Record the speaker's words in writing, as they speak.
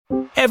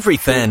Every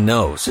fan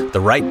knows the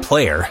right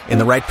player in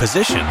the right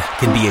position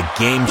can be a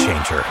game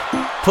changer.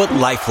 Put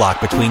LifeLock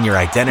between your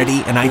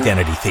identity and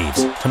identity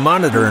thieves to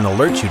monitor and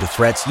alert you to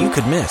threats you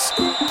could miss.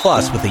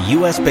 Plus, with a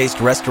U.S.-based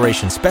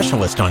restoration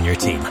specialist on your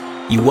team,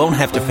 you won't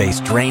have to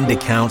face drained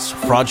accounts,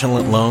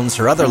 fraudulent loans,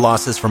 or other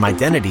losses from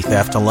identity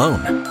theft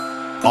alone.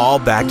 All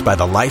backed by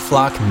the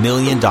LifeLock $1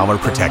 Million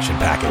Protection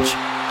Package.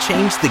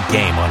 Change the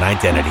game on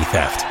identity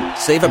theft.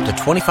 Save up to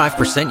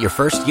 25% your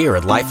first year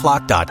at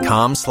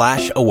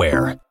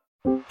LifeLock.com/aware.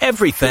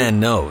 Every fan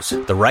knows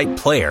the right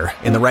player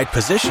in the right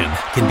position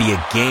can be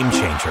a game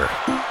changer.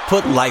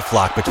 Put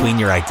LifeLock between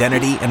your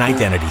identity and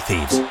identity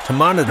thieves to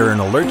monitor and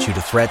alert you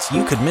to threats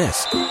you could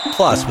miss.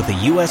 Plus, with a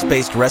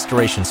U.S.-based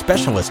restoration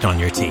specialist on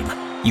your team,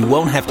 you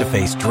won't have to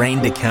face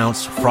drained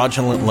accounts,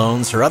 fraudulent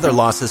loans, or other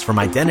losses from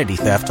identity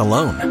theft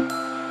alone.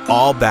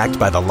 All backed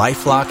by the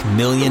LifeLock $1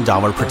 Million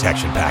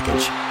Protection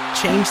Package.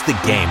 Change the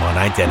game on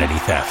identity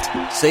theft.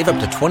 Save up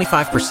to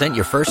 25%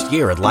 your first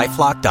year at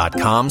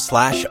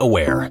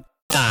LifeLock.com/aware.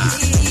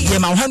 Yeah,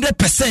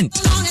 100%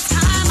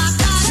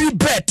 free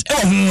bet.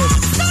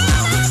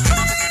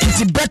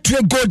 It's a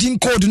better golden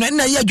code.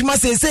 Na ya juma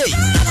say in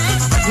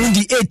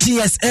the 18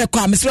 years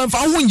kwa Mr. Fa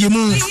wunye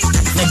mu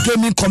na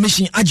gaming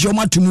commission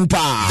ajioma tumu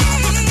pa.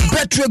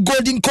 Better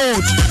golden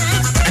code.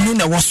 Anu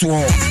na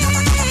waso.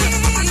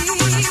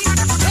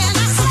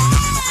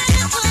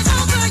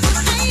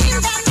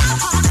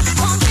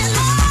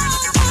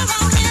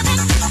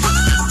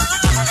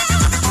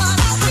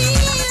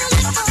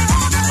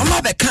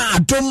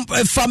 Adom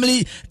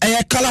family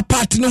color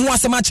party no ho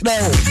asema kire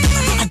o.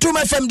 Adom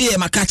FM dey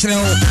maka kire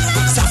o.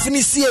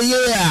 Safini sie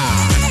ye a.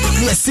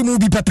 Ne simu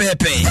bi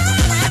pepepe.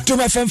 Adom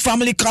FM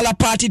family color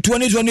party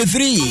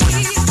 2023.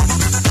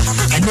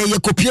 And ye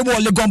kopie mo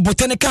Legon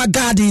Botanical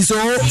Gardens so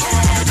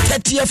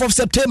 30th of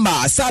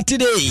September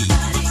Saturday.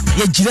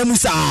 Ye jiremu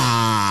sa.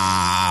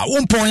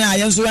 Umpon ya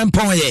yenso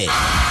empon ye.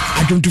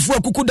 Adom tufu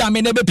akuku da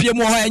me na be pie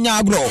mo ho enya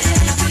agro.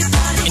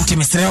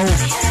 Intimisre o.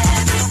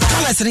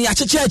 Kala sene ya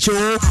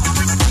chechecho.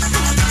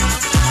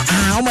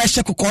 How much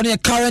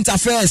current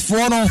affairs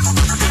for no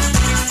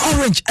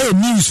orange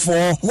news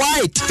for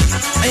white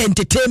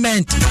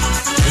entertainment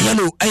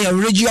yellow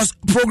religious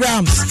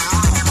programs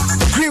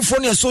green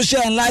for your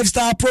social and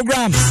lifestyle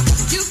programs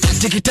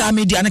digital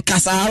media and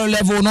Kasahara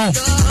level no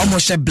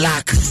almost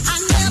black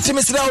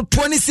Timothy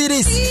 20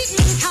 cities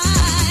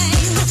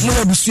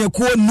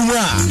Mubusueko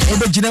Nua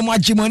Obejina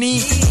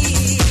Majimoni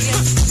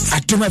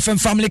Adom FM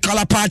Family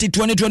Color Party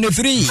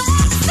 2023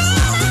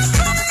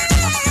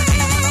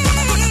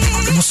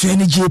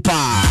 Musweni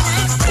jepa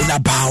una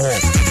bawo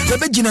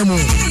bebejina mu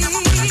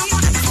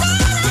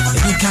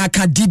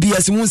ka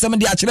DBS mu nsem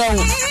de akire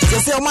wo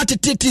se o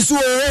matete so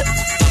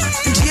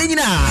ntie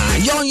nyina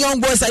young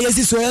boys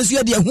ayesi so enso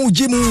ye de hu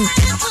gimu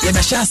ye be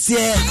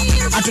hyase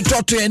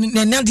atototo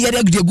ne ne de ye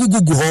de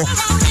gugugu ho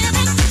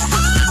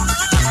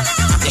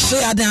ye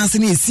share dance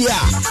ni sia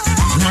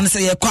no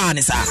se ye kwa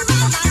ni sa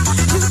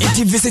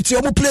enti visit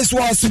your place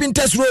was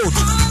Spinters Road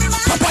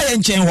papa ye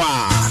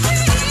nchenwa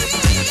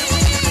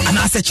and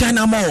as a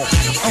China Mall,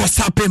 I was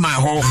happy my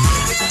home.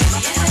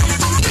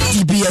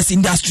 DBS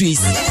Industries,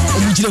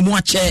 Omujire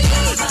Mwache.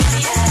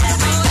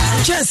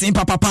 Chance in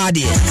Papa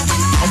Party.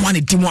 I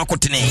wanted to walk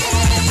out today.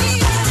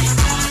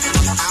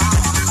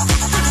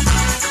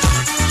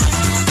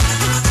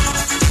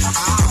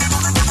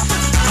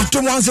 After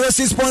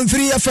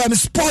 106.3 FM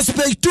Sports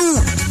Page 2.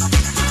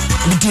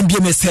 Mitim bi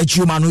message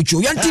you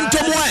manucho yantim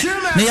tomo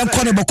na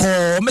yankone boko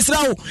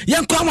mesrawo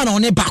yankoma na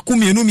one baku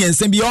mienu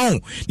miensem bi on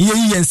ni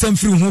yi yensem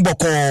firi hu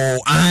boko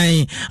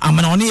ai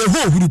amana one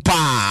ehohuru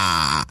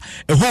pa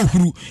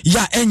ehohuru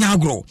ya enya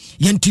agro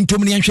yantim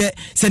tomo ne nhwe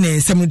se ne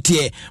ensem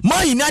tie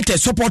Man United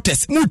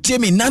supporters mutie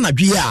me nana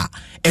dwe a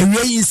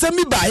ewe yinsem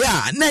bi ba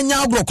ya na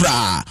enya agro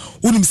kra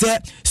unim se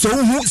so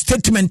hu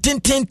statement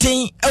tin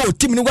e o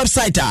team ni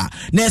website a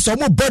na so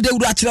mo bode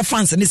wuru a kire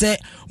fans ni se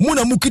mu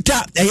na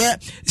mukita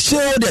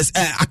shareholders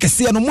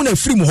akese no mu na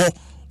free mu ho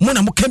mu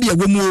na mu ka bia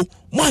womu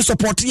mu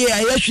support ye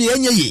ayehwe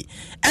enye ye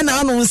ena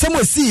anu nsem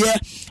osi ye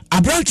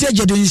Abrante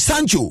Jadon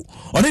Sancho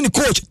oni ni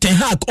coach Ten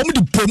Hag omu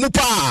di pomu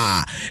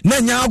pa na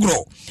nya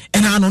agro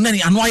ena anu na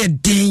ni anu aye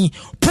den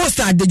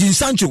poster Jadon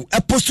Sancho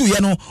postu ye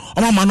no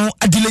omama no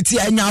adileti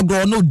anya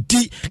agro no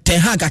di Ten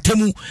Hag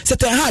atemu se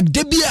Ten Hag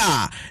de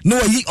bia no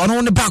yi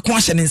ono ne ba ko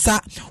ahye ne nsa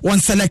won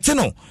select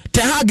no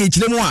Ten Hag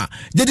echiremu a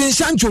Jadon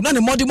Sancho na ne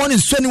modi morning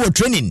so ni wo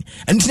training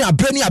enti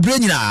abre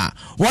nyina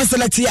won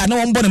select ya na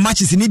won bo ne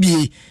matches ni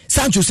bi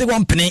Sancho se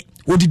won pene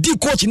odidi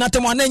coach na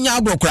temo na nya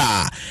agro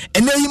kra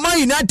ena Man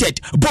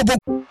United bobo.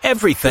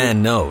 Every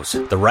fan knows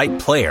the right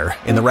player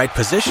in the right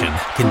position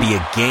can be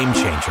a game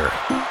changer.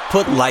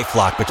 Put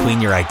LifeLock between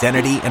your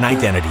identity and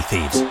identity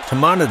thieves to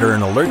monitor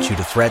and alert you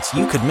to threats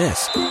you could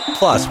miss.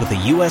 Plus, with a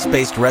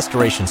U.S.-based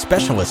restoration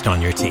specialist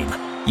on your team,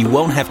 you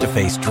won't have to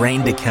face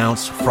drained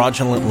accounts,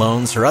 fraudulent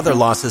loans, or other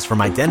losses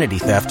from identity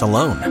theft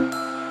alone.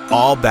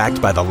 All backed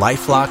by the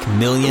LifeLock $1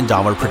 Million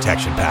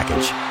Protection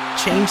Package.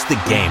 Change the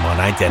game on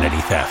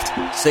identity theft.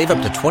 Save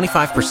up to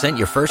 25%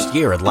 your first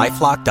year at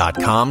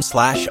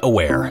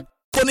LifeLock.com/aware.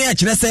 Boboko no ya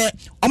kyerɛ sɛ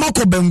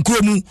ɔmakɔ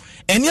bankuro mu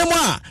enema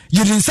a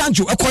Jadon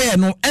Sancho ekoye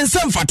no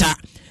ensem fata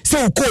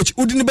sɛ coach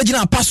udi ne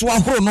begina paso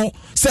ahoro no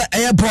sɛ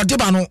ɛyɛ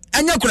brodeba no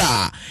anya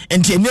kura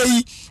enti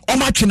enei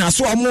ɔmatwena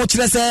so ɔmo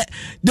kyerɛ sɛ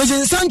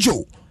Jadon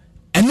Sancho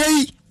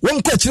enei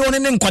won ko kyerɛ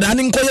won ne nkwada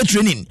ne nkoye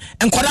training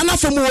nkwada na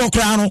famu wɔ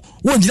kura no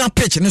won gina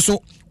pitch ne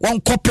so won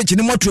kɔ pitch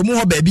ne moto mu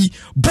hɔ baabi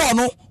ball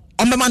no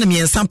ɔmema ne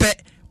miɛnsa pɛ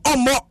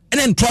ɔmmɔ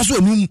ne ntoa so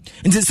anum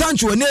nti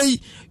Sancho enei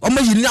ɔma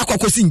yiri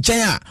akwakosi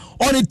nkyɛn a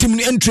ɔne team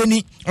no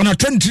entraining ɔna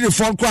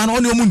 23 kura no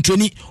ɔne ɔmu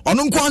ntraining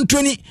ɔno nko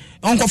antraining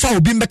ɔnkɔfa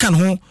obi mbɛka ne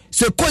ho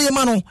sɛ koye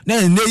ma no na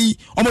enei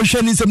ɔmo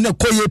hwɛ ne nsɛm na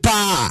koye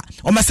pa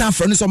ɔma san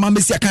fra no so ɔma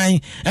mesia kan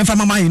ɛmfa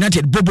mama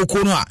United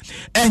Boboko no a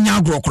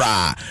ɛnya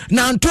agorokora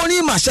na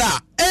Anthony Martial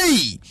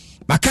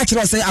maka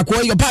kyerɛ sɛ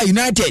akwa yopa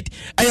United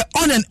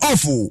on and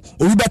off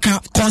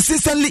obeka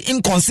consistently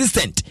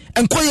inconsistent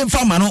enkoye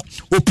mfa ma no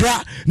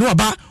opra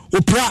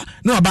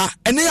no aba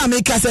ene ya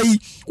make say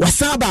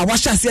wasaba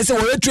washa sɛ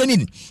wo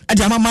training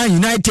ade ama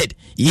United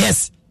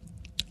yes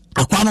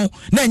akwa no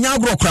na nya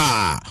agro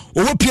kra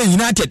owo pia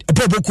United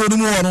Boboko no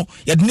mu no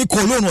ye de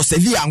Colo no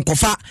Sevilla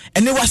nkofa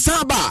ene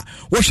wasaba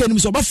wo hwɛ nim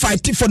so ba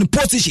fight for the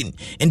position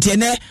enti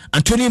ene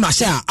Anthony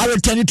Martial are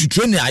returning to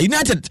training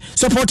United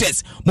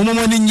supporters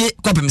momomo nye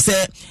kopem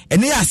sɛ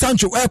ene ya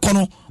Sancho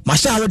ekono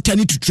Martial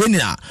returning to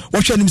training wo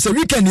hwɛ nim sɛ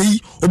weekend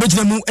yi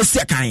obegyina mu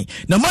asia kan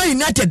na Man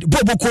United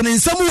Boboko no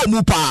nsɛm wɔ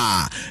mu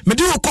pa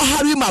mede wo kɔ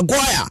Harry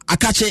Maguire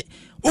akache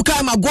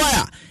uka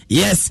Maguire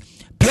yes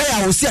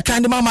player will see a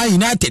kind of Man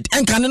United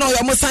and can know your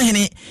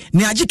Mosahini,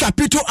 Niaji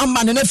Capito and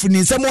Manefin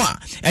in Samoa,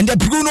 and the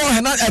Bruno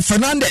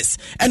Fernandes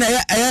and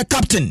a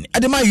captain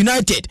at the Man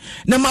United.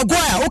 Now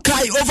Maguire,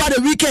 okay, over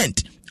the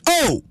weekend.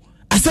 Oh,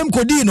 Asam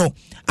Codino,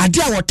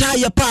 Adia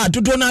Wataya Pa to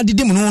Donald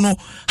Dimuno,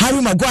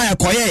 Harry Maguire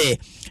Koye.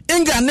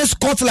 England and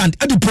Scotland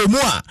at the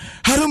Promoa,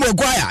 Harry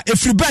Maguire, a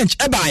free bench,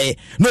 ebae,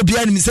 no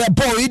behind me say,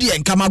 boy,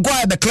 idiot, and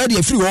Maguire the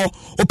Claudia free or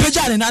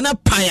Pejan and Anna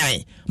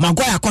Payai,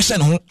 Maguire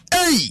question,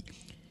 hey.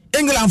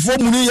 England for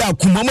muni ya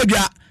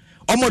kumamadwa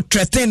omo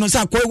threaten no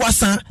sa koi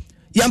wasan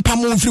yampa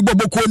mo mfiri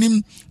Boboko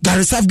nim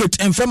Gary Southgate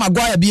and from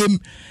Maguire biem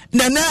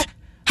nana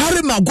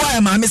Harry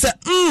Maguire ma me say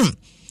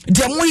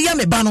de mo ya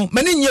me ba no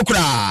mani nye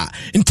kura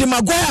nti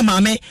Maguire ma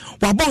me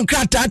wa bon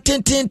krata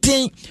tin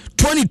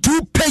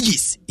 22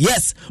 pages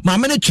yes ma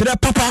me ne twere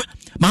papa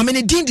ma me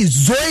ne din di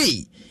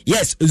Zoe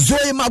yes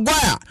Zoe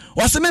Maguire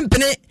was me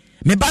mpene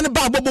me ba ne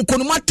ba Boboko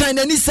no matan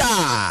na ni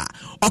sa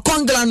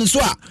England so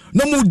a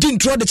no mu din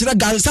tro de kira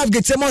Gary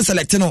Southgate se mon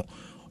select no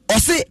o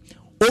se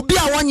obi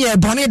a wonye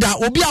bone da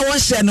obi a won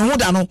hye ne ho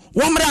da no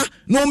womra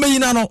no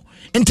meyina no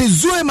enti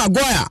Zoe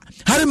Maguire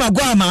Harry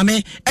Maguire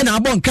maame e na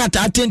abon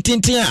kata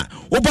tintintin a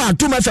wo ba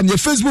Adom FM ye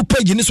Facebook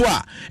page ni so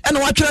a e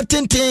na wa twere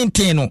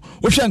tintintin no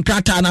wo hwe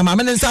nkata na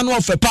maame ne nsa no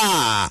ofe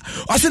pa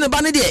o se ne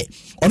ba ne de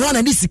ono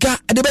na ni sika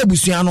e de ba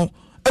busua no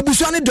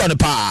abusua ne dɔne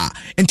pa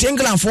nti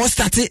England for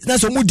start na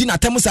so mu di na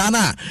tem sa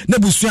na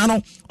busua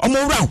no ɔmo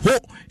wura ho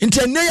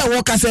nti ne ya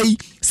wo kasa yi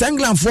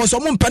England for so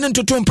ɔmo mpane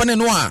ntoto mpane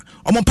no a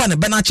ɔmo mpane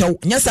be na kyɛw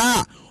nya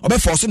sa ɔbɛ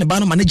force ne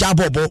ba no manage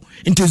abobo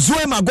nti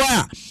Zoe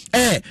Maguire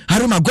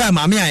Harry Maguire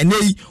maame a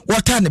nei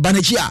water ne ba na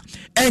chi a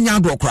enya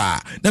agro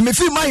kra na me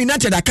fi Man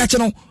United akache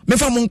no me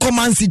fa mo nko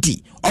Man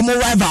City ɔmo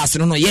rivals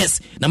no yes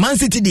na Man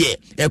City de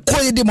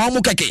koye de ma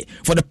ɔmo keke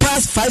for the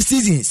past 5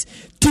 seasons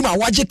team a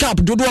waje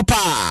cup dodo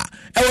pa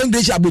e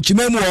English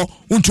abochime mu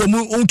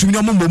untumi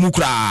no mu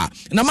kra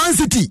na Man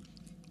City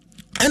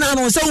ena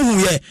no se hu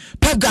ye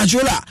Pep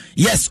Guardiola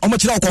yes omo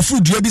kira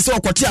okofuru dua bi se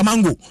okote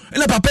amango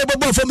ena papa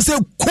ebobo fam se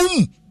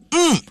kum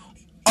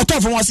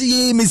oto fam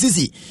wasi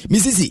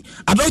misisi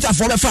adota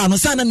for be fa no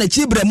sana na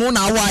chibre mu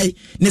na awai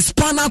ne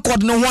spinal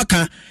cord no ho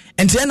aka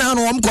enti ena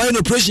no omo koye no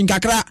operation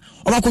kakra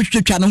omo ko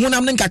twetwa no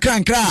honam ne kakra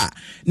nkra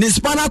ne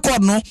spinal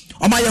cord no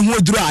omo ye ho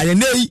aduru a ye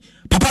nei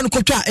papa no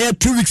kotwa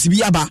 2 weeks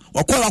bi aba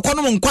okɔ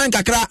no nkwan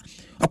kakra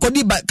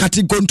akɔdi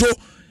katikonto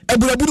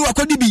eburabudu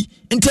akɔdi bi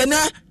ntena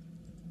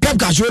Pep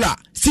Guardiola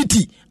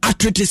City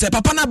atrete se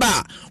papa na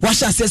ba wa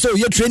sha se so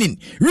ye training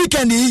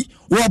weekend yi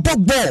wo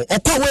ball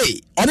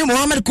okɔwe ɔne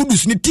Mohamed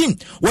Kudus ni team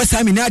West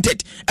Ham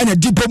United ɛna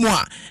dipo mu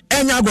a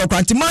ɛnya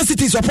agorokwanti Man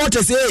City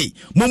supporters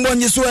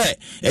momonye so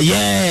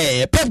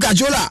Pep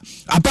Guardiola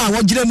aba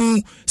wogire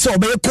mu se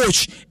obeye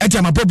coach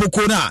ɛtia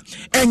Boboko na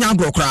ɛnya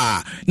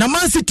agorokra na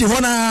Man City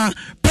hona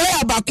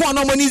player ba ko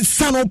na moni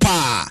sano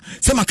pa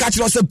se maka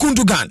kire se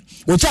Gundogan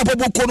wo cha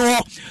Boboko no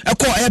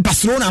ɛkɔ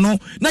Barcelona no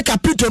na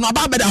capito no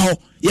aba beda ho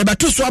ye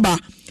beto so aba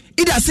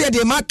ida say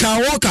de Maka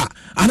Walker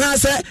ana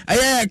say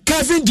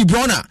Kevin De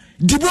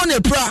Bruyne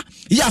pra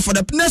yeah for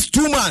the next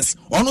 2 months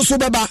ono so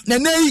beba na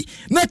nei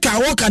na Ka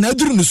Walker na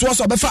aduru no so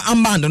befa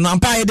amband no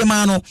ampa de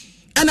ma no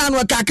ena no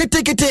ka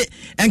ketekete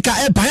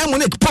enka Bayern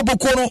Munich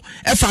Boboko no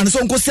e fa no so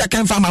nko sia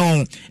kan fa ma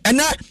ho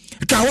ena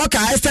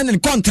Kawaka extending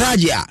contract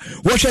ya.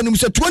 Watch him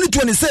say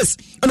 2026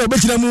 and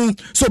obejina mu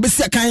so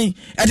besia kan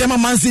edema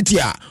Man City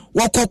a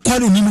wako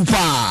kwanu nimu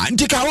pa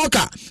nti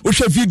Kawaka wo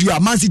hwe video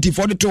Man City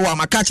for the to am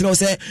catch no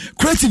say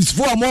creatives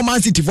for more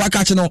Man City for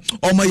catch no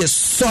omo ye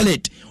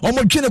solid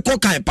omo dwene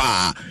kokan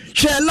pa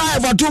share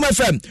live at Adom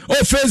FM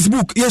or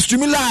Facebook you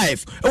stream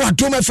live or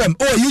Adom FM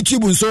or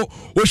YouTube so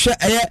wo share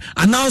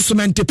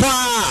announcement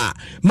pa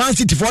Man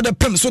City for the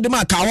pem so the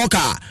man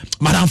Kawaka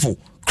madamfo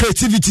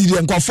creativity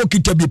and go for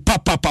kita be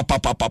papa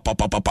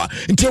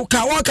until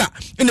Kawaka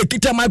in the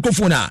kita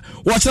microphone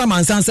watch that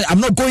man say I'm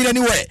not going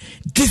anywhere,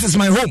 this is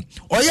my home.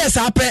 Oh yes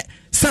happy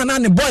sana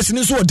ne boys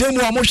ni so demo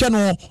amosha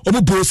no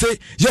omo se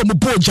ye omo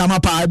bo jama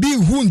pa bi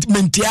hu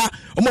mentia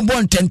omo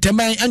bo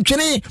ntentemen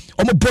antwene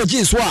omo bo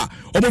ji so a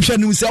omo hwa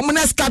nu se omo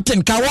next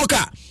captain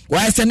Kawaka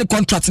why send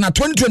contract na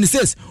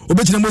 2026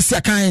 obejina mo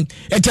sia kan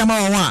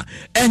etiama wa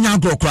enya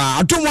grokra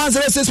Adom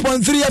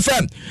 106.3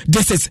 FM.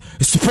 This is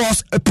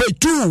Sports Pay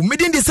 2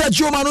 midin the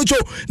Sergio Manucho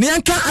ne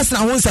yanka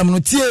Arsenal wonsam no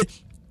tie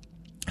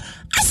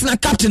Arsenal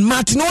captain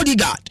Martin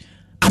Odegaard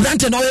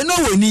Abranten or no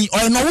ni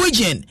or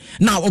Norwegian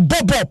now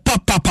bobo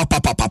papa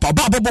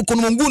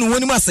kono ngunu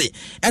woni mase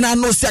and I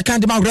know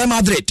second ma Real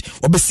Madrid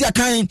obesia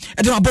kan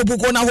e de bobo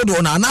ko na hodo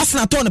na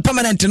Arsenal ton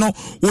permanent no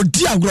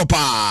odi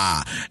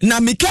agropa na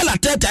Mikel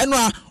Arteta eno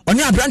a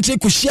oni Abranten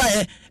ko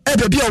hia e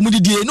bebi a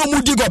omudidie no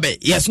mudi gobe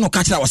yes no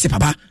catch that was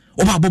papa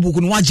oba bobo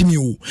ko no wagimi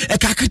o e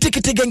ka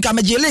kritikite genka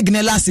meje league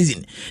ne last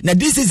season na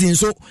this season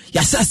so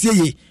ya sasie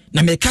ye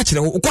na me catch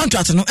the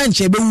contract no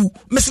enche bewu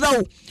mesra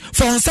wo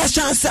for such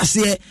chance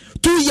ase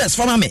 2 years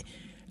for me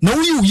na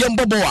wu yem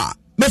bobo a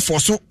me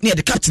forso na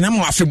the captain am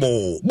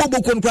afebo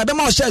bobo ko nkura be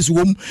ma shares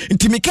wo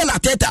nti Mikel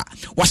Arteta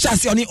wa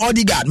shares oni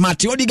Odegaard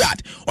Martin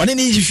Odegaard oni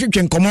ni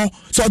hwehwe nkomo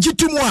so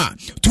ogitumu a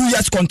 2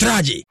 years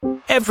contract.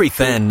 Every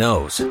fan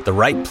knows the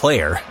right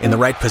player in the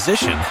right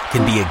position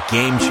can be a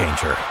game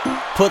changer.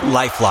 Put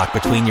LifeLock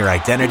between your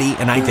identity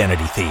and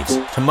identity thieves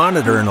to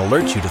monitor and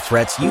alert you to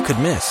threats you could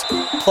miss.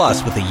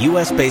 Plus, with a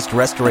U.S.-based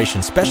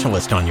restoration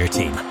specialist on your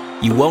team,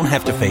 you won't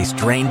have to face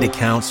drained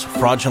accounts,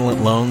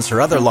 fraudulent loans, or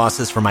other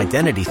losses from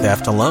identity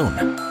theft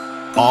alone.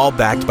 All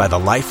backed by the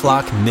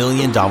LifeLock $1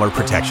 Million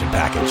Protection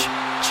Package.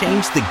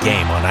 Change the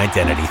game on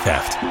identity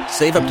theft.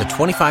 Save up to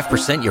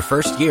 25% your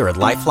first year at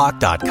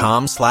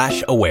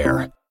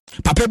LifeLock.com/aware.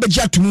 Papa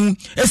Bejatumu,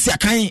 Esia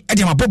Kain,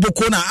 Edema Bobo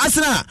Kona,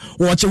 Asana,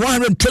 watch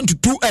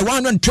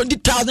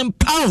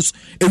 £120,000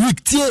 a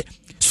week.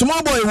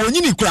 Small boy,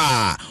 Wonini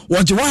Kra,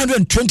 watch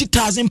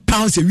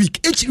 £120,000 a week.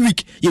 Each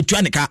week, you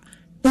Tuanica,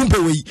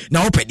 Umpewe,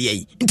 now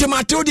Pedi,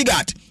 Intimato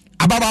Odegaard,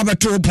 Ababa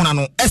to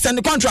Ponano, and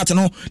the contract,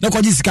 no, the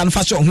Kodis can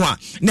fashion one,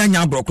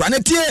 Nanya broke, and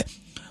a tear.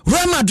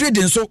 Real Madrid,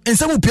 and so, and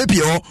some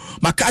Pepio,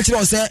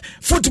 Macatro say,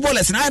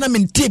 footballers, and I am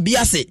in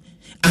Tibiase.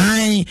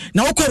 Ai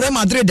na woko Real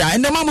Madrid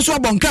and the mama so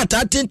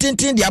bonkata tin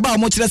di aba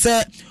mo kire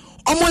se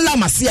omo la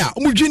masia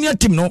omo junior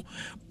team no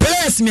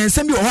players me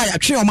nsem bi o ha ya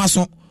twe omo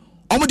so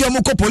omo de omo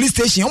ko police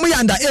station omo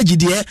yanda age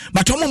de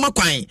but omo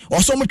makwan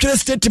oso omo kire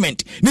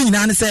statement ni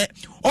nyina ne se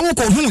omo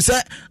ko hu se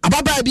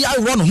ababa bi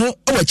awo no ho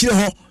o wa kire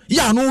ho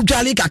ya no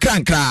dwale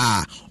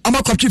kakrankra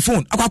omo ko twi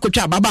phone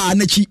akwa ababa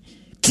na chi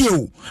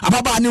tieu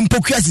ababa ne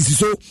mpokua sisi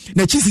so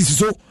na chi sisi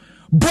so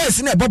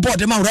boys na bobo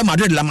de ma Real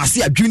Madrid la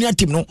Masia junior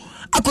team no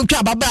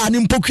akotwa baba ni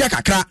mpokua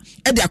kakra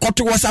e de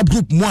akoto WhatsApp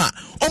group mu a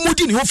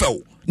omudi ni ho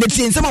few na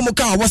tie nsema mo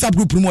ka WhatsApp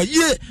group mu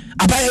ye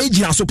abaya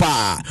ejina so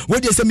pa we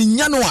de se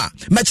minya no a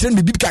ma kire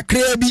ne bibi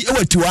kakra bi e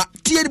watiwa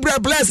tie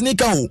bless ni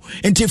ka o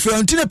enti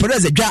Florentino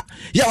Perez adwa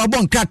ya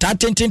wabon krata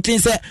tententin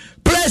se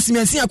press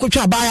mensi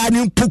akotwa abaya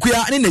ni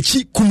mpokua ne na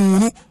chi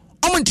kumunu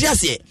omonti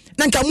ase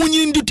nanka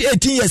munyi ndu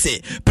 18 years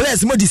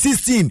players mo di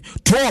 16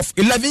 12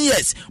 11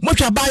 years mo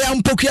twa ba ya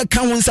mpokua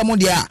kan won samo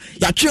dia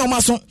ya twe o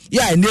maso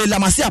ya ne la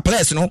masia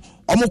players no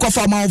omo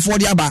kofa ma ofo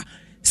dia ba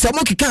se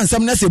mo kika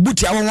nsam na se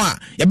buti awon a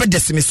ya be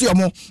desimesi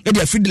omo e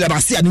dia fidi la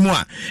masia ni mu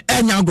a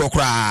enya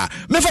agrokra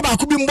mefa ba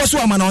ko bi mbo so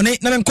ama na one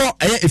na menko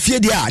efie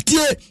dia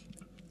tie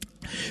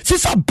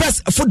FIFA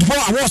Best Football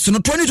Awards no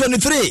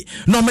 2023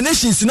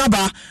 nominations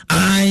naba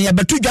ya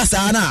betu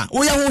dwasa na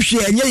wo ya ho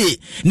hwe enye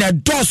na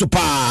doso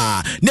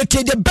pa ne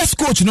the best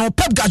coach no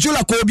Pep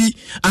Guardiola ko bi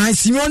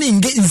Simone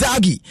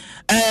Inzaghi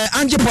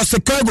Ange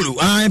Postecoglou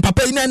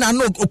papa ina na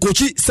no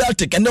coach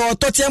Celtic and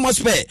Tottenham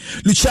Hotspur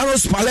Luciano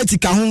Spalletti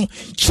ka ho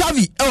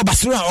Xavi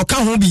Barcelona o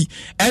ka ho bi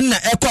en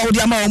ekwa wo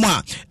dia ma wo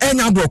ma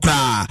enya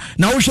grokra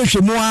na wo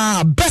hwehwe mu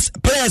a best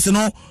players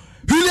no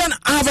Julian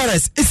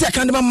Alvarez is a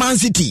kind of Man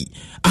City.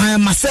 I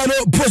am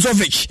Marcelo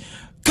Brozovic,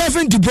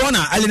 Kevin De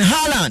Bruyne, Erling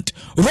Haaland,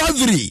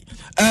 Rodri,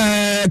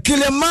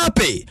 Kylian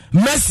Mbappe,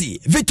 Messi,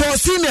 Victor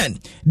Osimhen,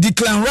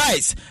 Declan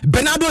Rice,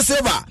 Bernardo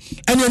Silva,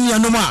 and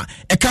Yanoma,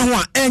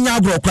 Ekahwa,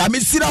 Enyagro,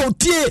 Kramisira,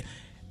 Otie,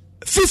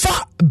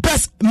 FIFA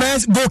best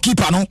men's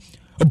goalkeeper, no,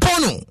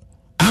 Bono,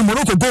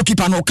 Morocco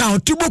goalkeeper, no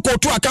count, Thibaut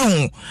Courtois,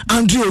 account,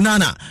 Andrew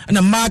Onana, and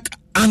Mark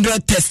Andre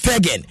ter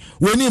Stegen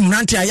weni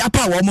mrante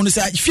ayapa wo mo no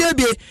say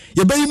hwebie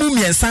ye bayi mu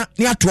miensa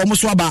ne ato mo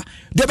so aba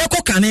de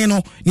beko kane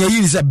no ne yi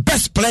is the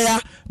best player,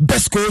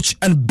 best coach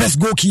and best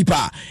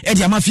goalkeeper e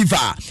dia ma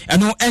FIFA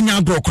eno enya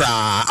agro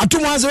kra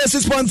atom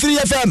 106.3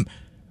 FM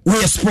we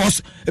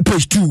sports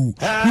page 2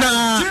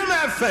 na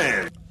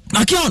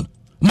Akion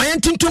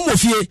mayentin to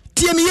mofie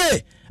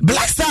tiemie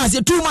Black Stars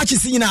ye 2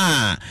 matches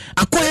nyina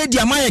akoye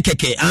dia maye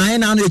keke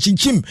na no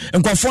chinchim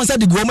nkofon sa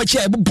de go ma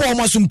che bo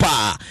mo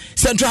sumpa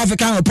Central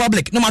African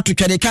Republic no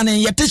matotwede kan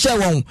ye teshe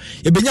won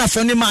e benya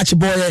afani match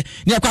boy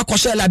ne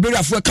akwa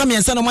Liberia fo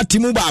kamiensa no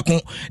matimu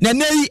baako na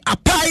nei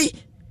apai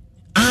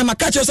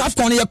makacho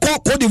Afcon ye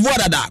Cote d'Ivoire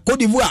dada Cote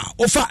d'Ivoire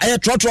ofa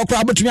trotro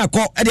kra betumi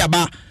akọ e de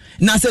aba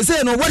na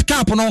say no World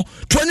Cup no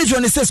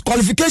 2026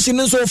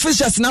 qualification so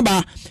officials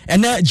number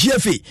and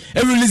GFA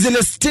e release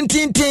the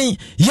tintin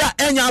ya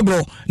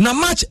enyabro na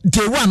match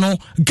day 1 no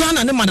Ghana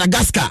and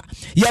Madagascar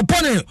ya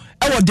pone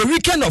the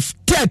weekend of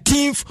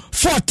 13th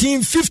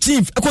 14th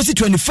 15th equals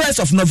 21st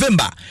of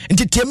November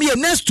into the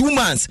next 2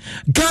 months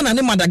Ghana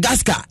and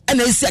Madagascar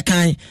and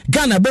second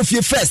Ghana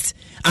both first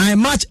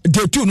and match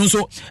day 2 no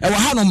so e wa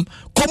hanom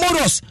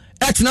Comoros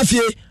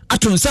etnafie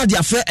atonsa dia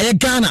frɛ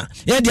Ghana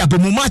ye dia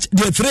bomu match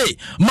day 3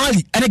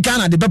 Mali and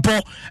Ghana de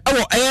bepo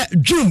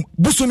June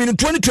busumi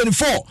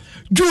 2024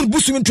 June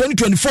busumi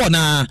 2024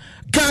 na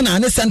Ghana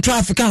and Central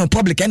African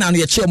Republic and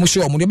ye che mo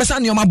show mo de besa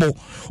ne omabo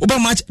oba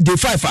match day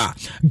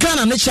 5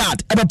 Ghana ne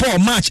Chad bepo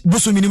match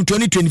busumi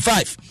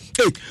 2025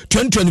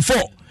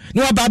 2024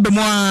 no aba be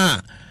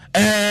mo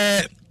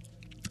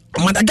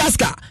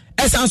Madagascar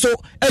esanso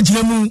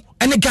ejinamu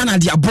and Ghana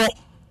dia bo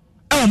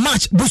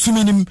match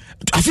busuminim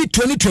afi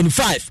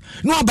 2025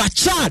 no about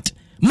Chad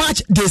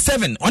match day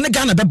 7 on the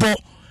Ghana bebo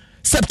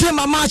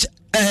September match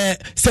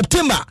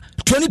September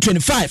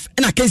 2025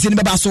 and a case in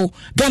Babaso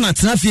Ghana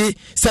Tnafie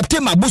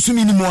September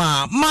busuminim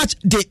match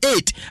day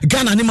 8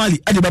 Ghana ni Mali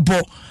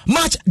adibabo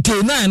match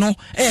day 9 no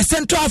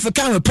Central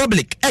African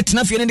Republic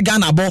Tnafie in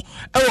Ghana bo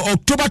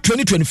October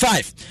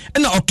 2025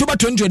 and October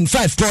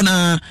 2025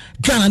 tona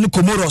Ghana ni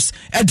Comoros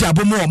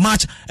ediabo mo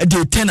match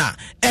day 10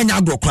 enya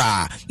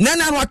agrokra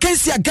nana no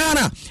case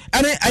Ghana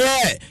and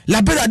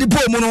Liberia di po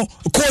mo no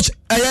coach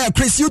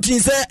Chris Hughton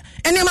say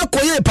enema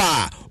koye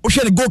pa o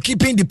hwe the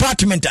goalkeeping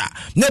department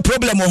no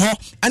problem ho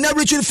and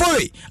Richard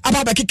Foy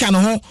ababa kika no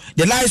ho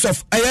the lies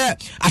of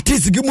at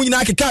least gimu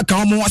nyina kika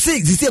kan mo say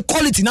this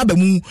quality na ba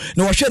mu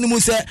na wo hwe no mu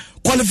say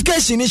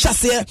qualification ni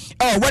hase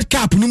World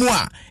Cup ni mu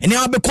a ene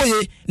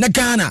abekoye na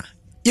Ghana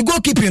e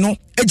goalkeeping no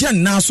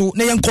ejan na so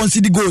na yen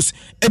concede goals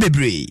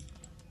ebebre.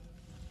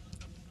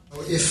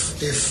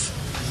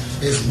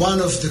 If one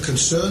of the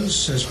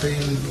concerns has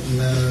been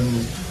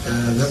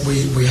that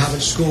we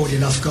haven't scored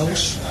enough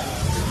goals,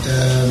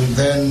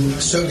 then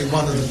certainly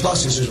one of the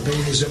pluses has been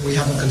is that we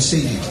haven't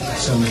conceded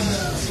so many.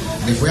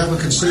 And if we haven't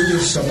conceded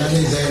so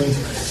many, then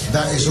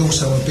that is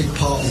also a big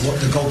part of what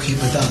the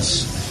goalkeeper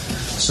does.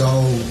 So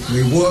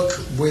we work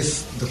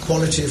with the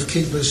quality of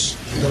keepers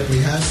that we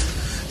have,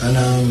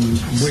 and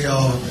we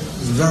are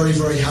very,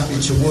 very happy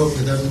to work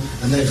with them,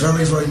 and they're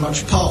very, very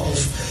much part of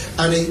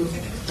any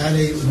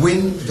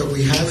win that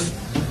we have,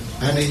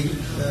 any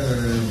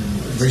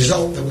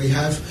result that we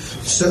have,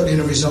 certainly in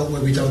a result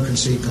where we don't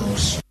concede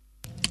goals.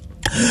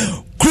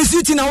 Chris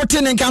Hughton na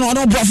wote ne kan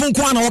ono brafo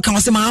kwa na woka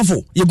wase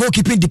maafo ye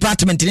goalkeeping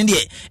department ne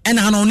de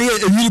ena ano ne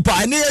ewiri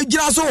pa ne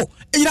ejira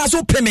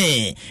so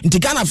peme nti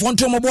Ghana fo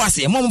nto mobo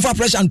ase mo mfa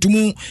pressure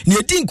ntumu ne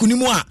edi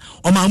nkunimu a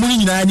o ma amuni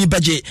nyina ni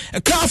baje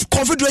CAF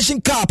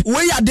Confederation Cup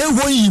we ya de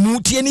ho yi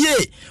mu tie ne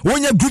ye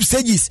wonya group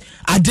stages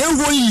ade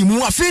ho yi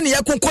mu afi ne ye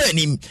konkɔ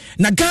anim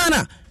na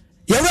Ghana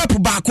ye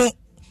rep baako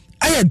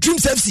aye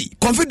Dreams FC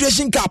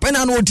Confederation Cup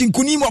ena no odi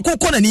nkunimu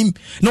akokɔ nanim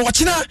na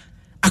wɔkyena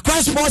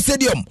Accra Sports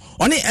Stadium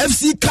on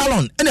FC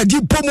Calon and a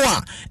deep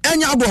pomoa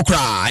enya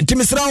agrokra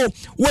ntimisrawo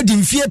wodi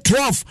mfie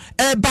 12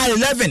 by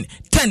 11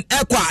 10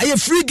 ekwa a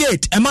free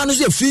gate e man no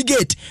free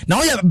gate na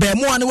wo be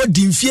mo an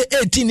wodi mfie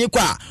 18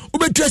 ekwa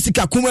ubetu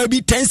sika kuma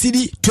bi 10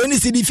 cedi 20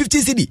 cedi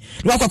 50 cedi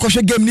no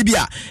akwakohwe game ni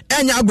bia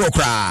enya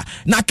agrokra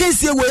na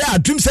case we ya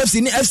Dreams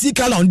FC ni FC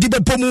Calon di be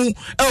pomu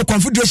e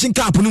Confederation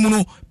Cup no mu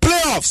no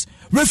playoffs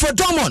Refer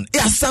Domon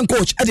assistant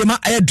coach Adema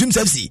Dreams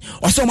FC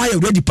also my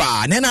ready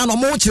pa na no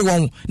mo kire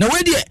won na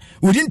we dey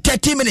within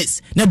 30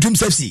 minutes na Dreams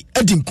FC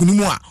edim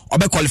kunimu a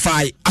obe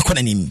qualify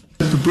akonanim.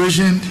 The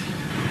preparation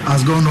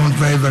has gone on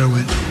very, very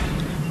well.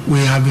 We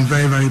have been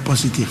very, very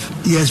positive.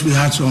 Yes, we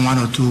had some 1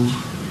 or 2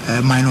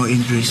 minor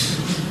injuries.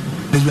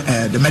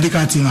 The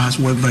medical team has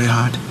worked very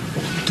hard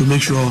to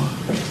make sure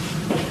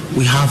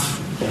we have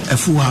a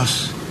full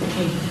house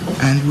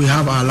and we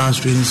have our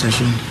last training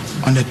session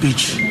on the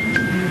pitch.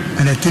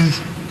 And the team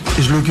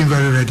is looking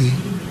very ready,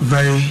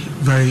 very,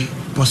 very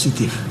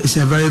positive. It's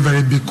a very,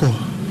 very big call,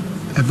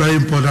 a very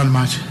important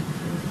match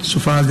so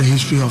far as the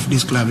history of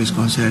this club is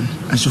concerned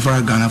and so far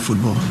as Ghana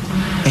football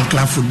and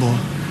club football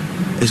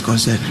is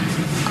concerned.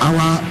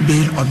 Our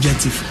main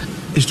objective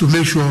is to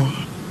make sure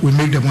we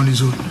make the money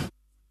zone.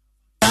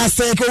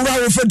 Ase ko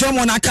ura for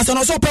Adom na kasa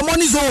no so pe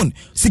money zone.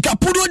 Sika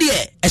pudo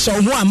de e so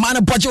ho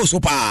amana budget so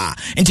pa.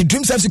 Enti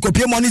dream service ko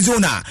pe money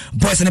zone a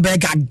boys na be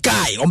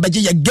guy on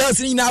beje ye girls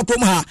ni na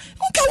akrom ha.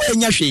 Nka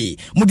we nya hwe.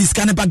 Mo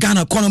discount ba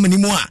Ghana economy ni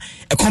mu a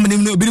economy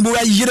ni obi ni mo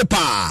yire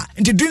pa.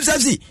 Enti dream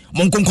service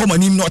mo nkonkom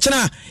anim no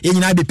chena ye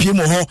nyina be pie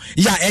mo ho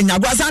ya enya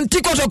gwasan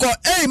tikotoko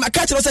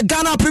maka chero se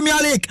Ghana Premier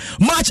League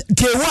match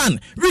day 1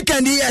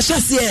 weekend ye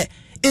hye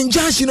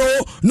injunction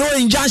no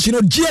injunction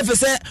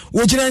GFS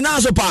wojina na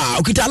so pa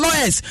okita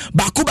lawyers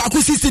baku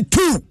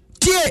 62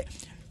 tie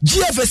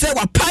GFS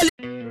wa pile.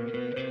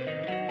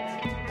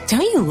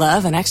 Don't you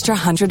love an extra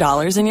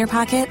 $100 in your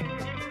pocket?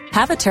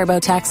 Have a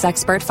TurboTax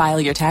expert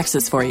file your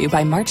taxes for you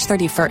by March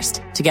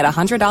 31st to get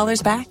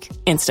 $100 back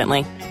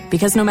instantly.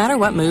 Because no matter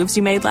what moves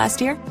you made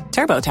last year,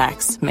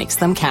 TurboTax makes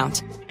them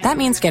count. That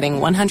means getting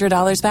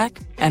 $100 back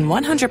and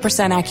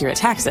 100% accurate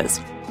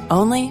taxes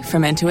only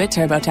from Intuit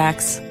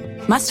TurboTax.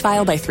 Must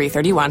file by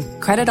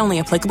 3/31. Credit only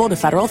applicable to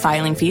federal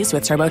filing fees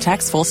with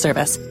TurboTax full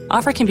service.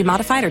 Offer can be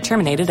modified or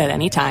terminated at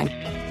any time.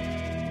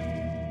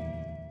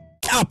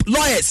 Up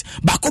lawyers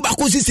baku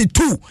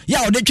 62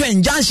 ya ode twa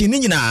injunction ni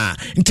nyina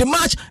into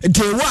match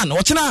day 1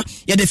 watchna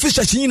ya the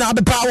fixture nyina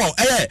be power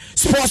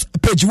sports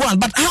page 1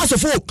 but House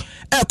of Folk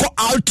ko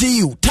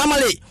RTU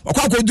tamale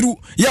okwa koduru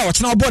ya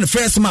watchna obo the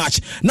first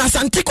match na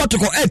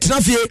santikotoko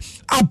tenafie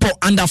apo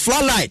under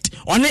floodlight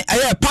one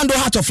Pando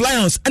Heart of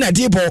Lions and a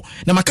debo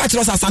na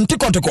makachiro sa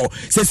santikotoko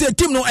se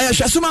team no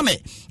hwesuma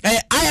me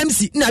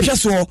IMC na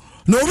hweso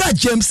no Red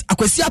James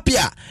akwesi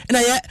apia na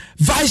ye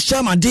vice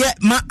chairman de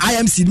ma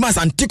IMC ma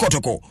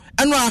santikotoko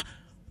enwa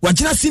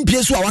wagina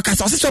simpie so a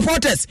wakasa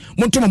supporters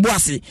monto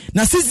mboase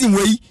na season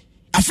wey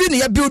afi ne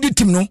ya build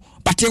team no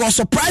but there was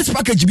surprise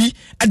package bi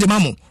at the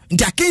mamo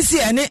nti akensi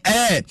ene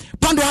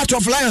Pando Heart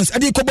of Lions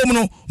ade kobom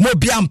no mo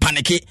bia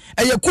mpaneke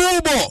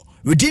kubo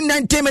within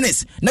 90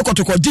 minutes na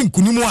kotoko jin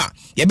kunimu a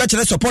ye be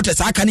kire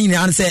supporters aka ni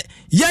an se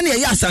ye ne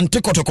ye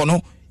asante kotoko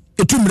no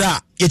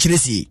etumra ye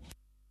kiresi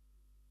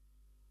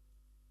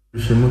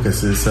Shimuka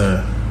says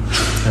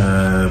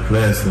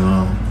players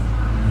no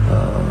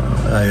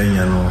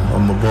ayanyano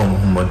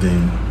omobom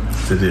modern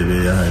today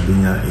we are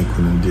being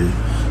included.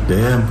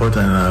 The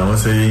important I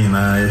was saying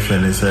na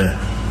yefene say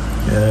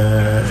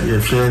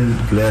yefene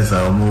players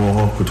are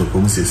more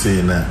kutokom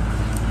say na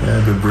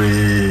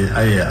bebre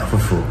aya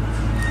fofo.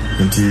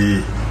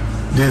 Nti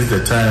this is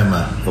the time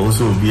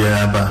also be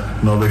aba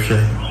no be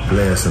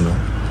players no.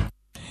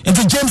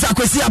 Into James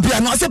akwesi apia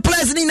no se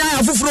players ni na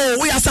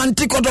afufuro we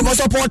asante kotoko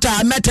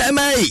supporter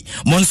meteme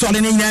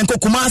monsole ni nyan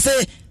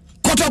kokumase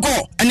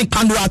kotoko any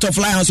Pando Heart of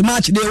Lions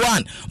match day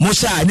 1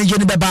 Mosha ni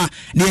jeni beba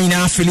ni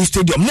ina Philly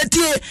Stadium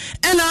netie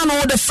ena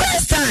no the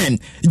first time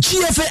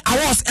GFA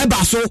awards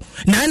ebaso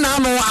na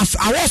no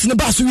awards ne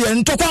baso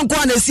we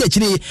ntokwankwa na esi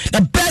akire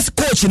the best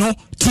coach no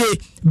tie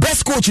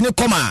best coach ne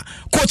koma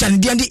coach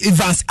and Diandi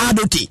Evans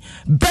Adoti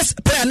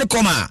best player ne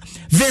koma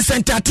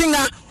Vincent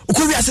Atinga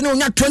Ukuri asene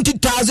onya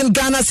 20,000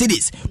 Ghana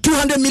cedis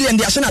 200 million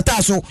de ashena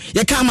taso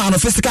ye kama no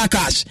physical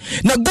cash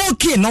na goal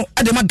king no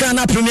adema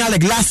Ghana Premier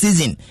League last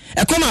season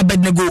e koma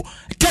Abednego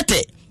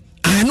tete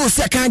I know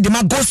say kan de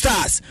ma Gold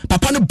Stars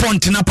papa no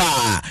bont na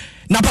pa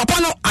na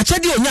papa no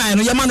achede onya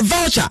no ye man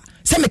voucher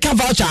se me ka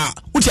voucher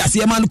uti ase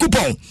ye man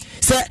coupon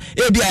se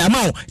ebi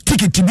ayama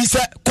ticket bi se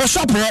ko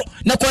shop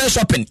na ko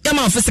shopping ye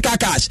man physical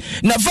cash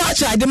na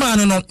voucher de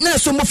man no na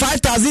so mo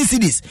 5,000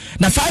 cedis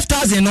na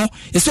 5,000 no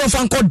e so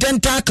fan ko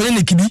dental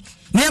clinic bi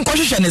na enko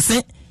hwehwe ne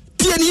se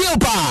tie ni ye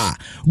pa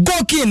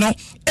go king no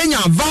enya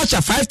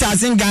voucher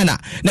 5,000 Ghana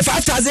na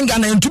 5,000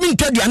 Ghana entumi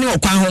ntaduane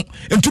okwan ho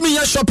entumi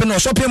ya shopping or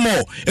shopping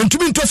mall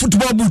entumi nto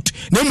football boot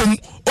na mum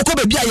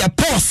okoba bia ya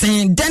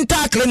porcelain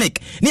dental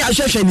clinic ni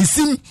ahwehwe ni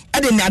sim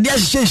ade ne ade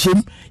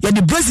ahyehyem ya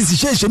de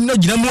braces hyehyem na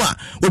gina mu a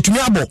otumi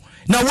abo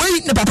na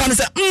wei ne papa ne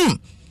se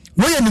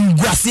wei ni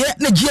mguase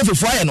na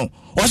GFF aye no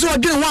oso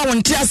odwene ho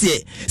awonte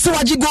ase se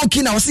wagi go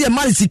king na oso ye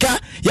man sika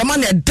ye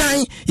man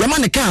dan ye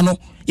man ka no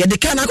ye de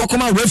ka na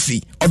akokoma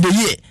referee of the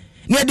year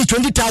near the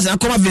 20,000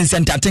 akoma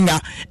Vincent Atinga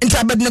into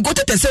Abednego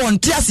tete se won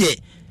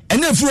tiase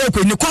ene fuo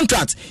ko ni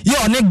contract ye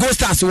on Gold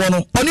Stars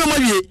wono oni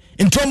omawie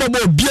ntombo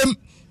bo biem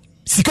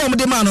sika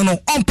omde man no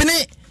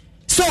ompene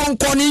so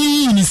onko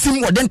ni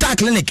sim wo dental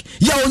clinic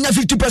ye onya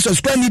 50%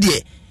 square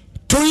media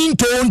toin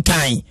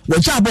time wo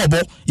ja bobo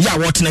ya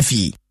what na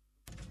fi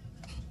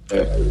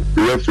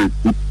referee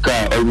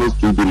car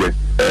almost 2 billion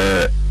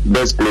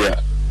best player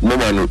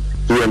Momano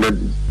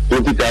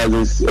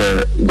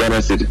 220,000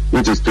 Ghana cedi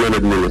which is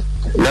 200 million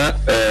na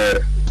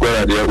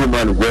square the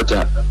woman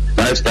water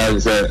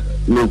 5,000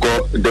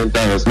 nuko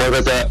dental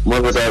hospital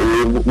mother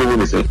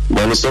we say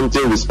man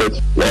something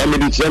respect na me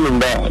di chairman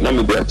ba na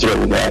me dey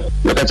chairman ba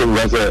na ka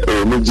chairman say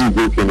me ji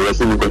go ken we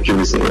say me ko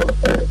chimi say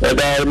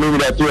da me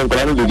da tu en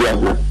plan do dia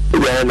ho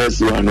ya na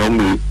si wa no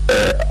me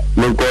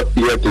nuko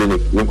ear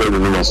clinic nuko no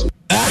maso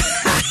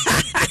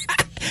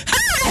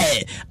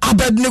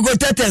Abednego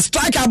tete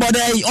strike about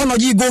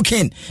onoji go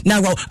king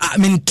na I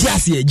mean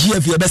tiase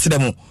GFA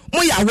besedemo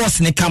mo ya was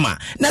ne kama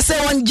na say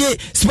wanje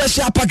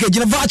special package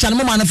na voucher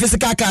no man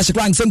physical cash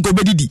rank sen go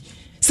bedidi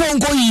so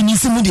onko yi ni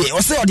simu de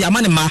o se o de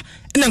amane ma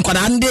na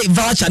nkwada nde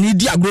voucher ni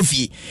di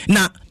agrofi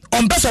na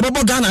on peso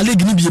bobo Ghana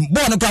league ni bi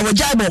bo no kwa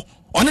wajaibo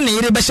one na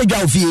yire be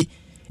hye ofie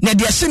na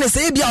de hye ne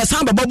se bia o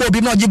san bobo bi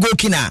na oje go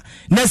kina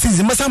na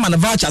season masa man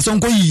voucher so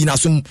onko yi na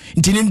sum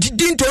ntini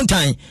din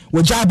tontan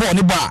wajaibo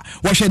ne bo a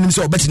wo hwe nim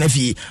se obeti na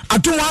fie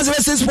atom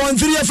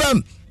 106.3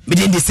 FM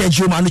midin de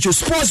Sergio Manucho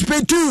Sports Pay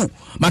 2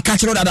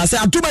 makachiro dada say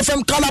atom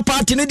FM color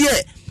party ne de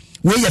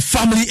we ye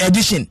family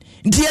edition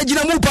nti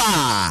agina mu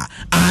pa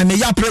me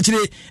ya prechire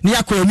ne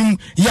ya kwanum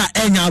ya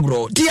enya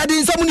agro ti ya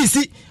din samu ni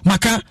si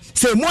maka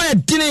say mo ya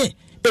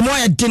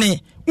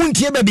dine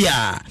untie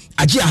bebia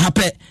agi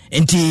ahape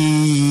nti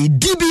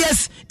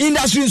DBS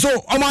industry so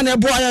omo na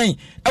ebo ayan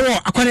ewo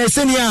akwana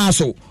senia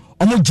so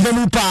omo gina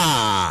mu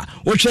pa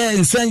wo hwe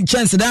nsen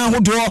chance dan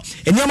hodo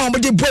eniama mo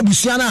de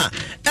boabusua na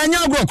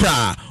enya agro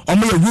kra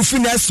omo ye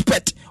roofing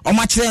expert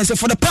omo kire say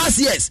for the past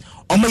years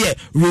omo ye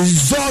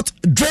result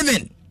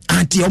driven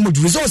anti omo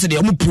results de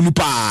omo pulu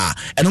pa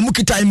and omo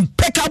kita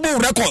impeccable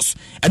records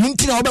and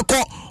ntina obeko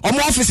omo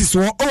offices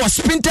wo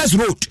Spinters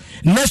Road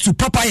next to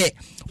Papaye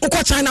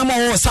uko China ma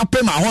wo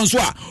sapema ho nso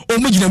a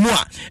omo gina mu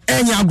a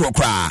enya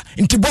agrokra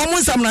nti bomo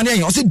nsam na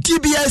ne o se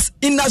DBS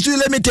Industry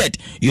Limited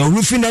your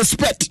roofing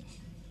expert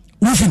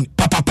roofing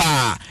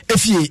papa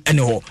efie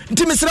ene ho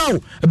nti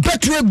mesrawo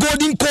betray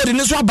golden code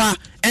ne so aba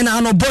and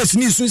ano boys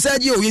ni su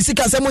saje o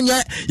yesika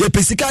semunya ye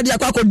pesika dia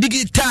kwa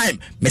digi time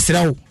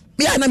mesrawo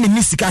me ana me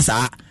nisika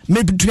sa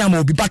me betray am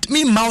obi but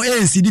me ma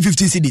NCD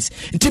 50 cedis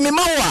nti me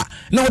ma wa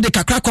na wo de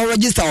kakra kwa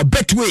register or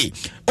betway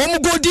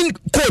golden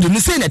code ni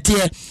say na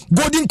tie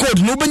golden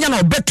code no benya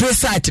na betway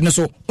site ne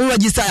so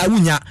register ya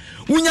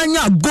wunya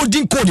nya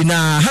golden code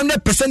na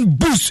 100%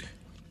 boost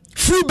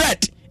free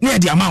bet near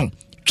the amount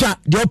twa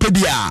de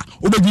opebia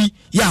obegi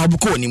ya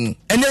obuko ni mu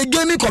and the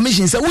gaming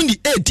commission say we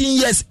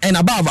 18 years and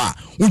above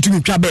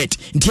untumi twa bet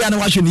ntia na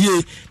wahwe ne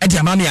ye e de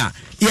amame a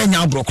ye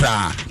nya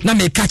brokra na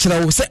me ka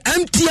kire wo say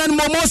MTN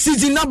momo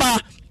season number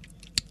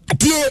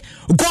tie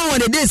go on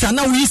the days and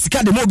now we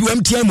sika de mo bi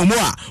MTN momo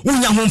a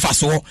unya ho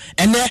mfaso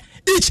and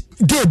each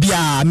day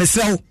bia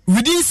mesel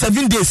within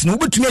 7 days no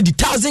betumi di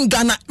 1000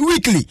 Ghana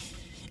weekly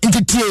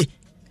into tie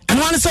and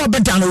one say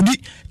bet download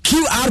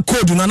QR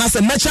code no na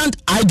say merchant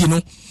ID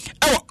no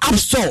App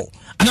Store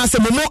and I say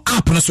Momo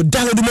app no so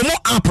download the Momo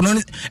app no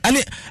and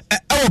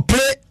our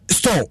Play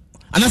Store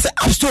and I say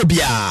App Store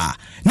bia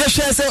na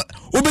share say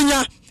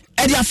obenya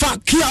e dia fa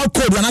QR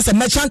code and I say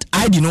merchant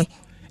ID no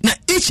na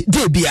each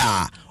day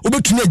bia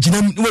obetumi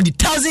agina with the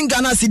 1000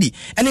 Ghana cedi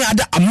any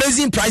other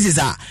amazing prices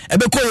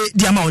ebeko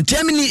the amount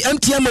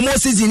MTN Momo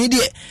season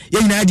dey ye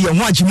nyina dey ho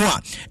agimo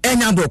a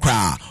enya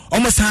grokra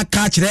almost ha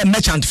ka kire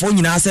merchant for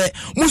nyina say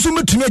musu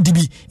metumi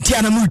adibi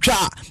tia na mu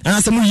twa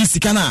ana say mu yi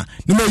sika na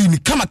ne ma yi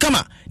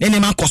kama ne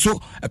ma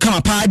koso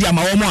kama pa dia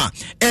ma wo mo a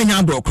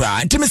enya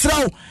grokra ntimi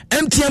srawo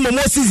MTN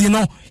Momo season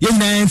no ye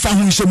nyina enfa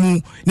ho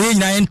nhemu ne ye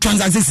nyina en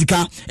transaction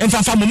sika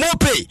enfa fa Momo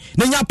pay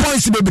ne nya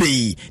points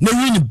bebre ne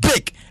win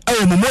big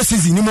Momo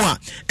season ni mo a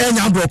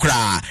enya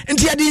brokra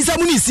nti ade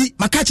nsamu ni si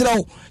maka kire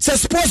wo se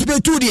sports pay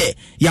 2 de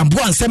ya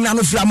mbo ansem na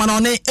no fra ma no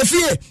ne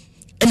efie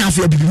enya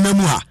afia bibima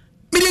mu ha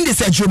midin de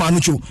Sergio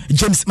Manucho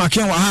James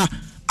Maken wa ha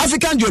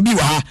African Jobi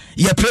wa ha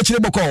ye prechire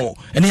boko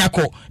ene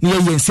yakọ ne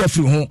ye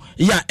nsafiri ho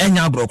ya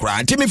enya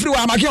brokra nti me firi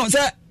wa Maken se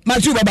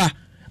Matthew baba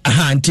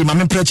aha nti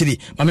mame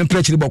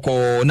prechire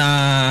boko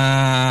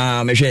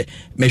na mehwe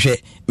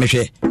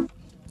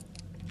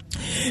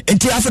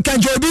nti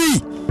African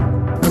Jobi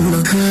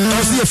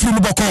see a film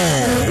boko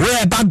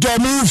where backdoor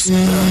moves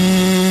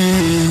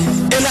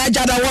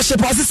Elijah the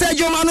worship us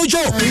Sergio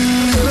Manucho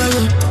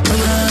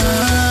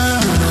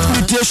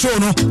show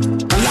no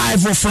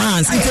live for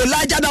France it's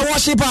Elijah the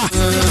worshipper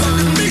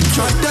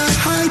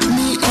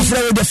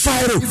afraid the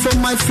fire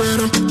from my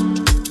pharaoh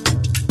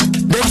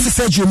they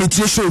Sergio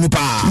Manucho show no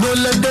pa no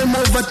let them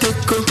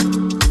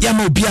overtake ya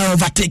mo bia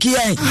overtake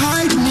here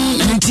hide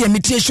me into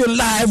imitation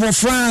live for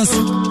France.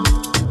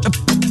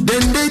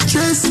 Then they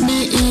chase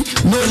me in.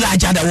 No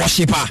Elijah the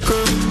worshipper.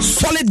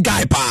 Solid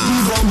guy pa.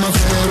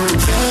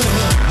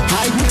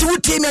 I do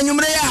team and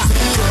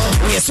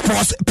we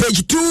sports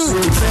page 2.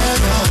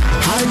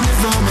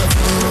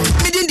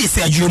 Midin de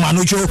Sergio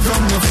Manucho.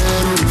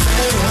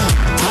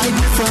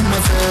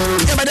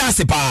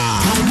 Yabadase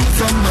pa.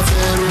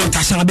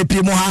 Tasha be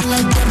pimo ha.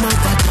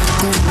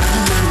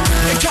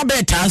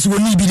 Betas will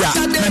need be that.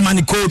 My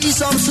money code.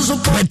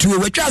 But we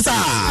were just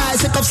I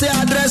say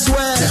address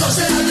where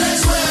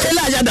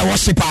Elijah the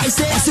worshipper. I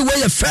say where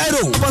you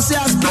Pharaoh.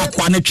 I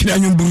want to try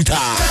and brutal.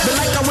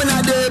 Like when I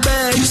do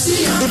bed. You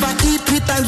see, if I eat 3 times.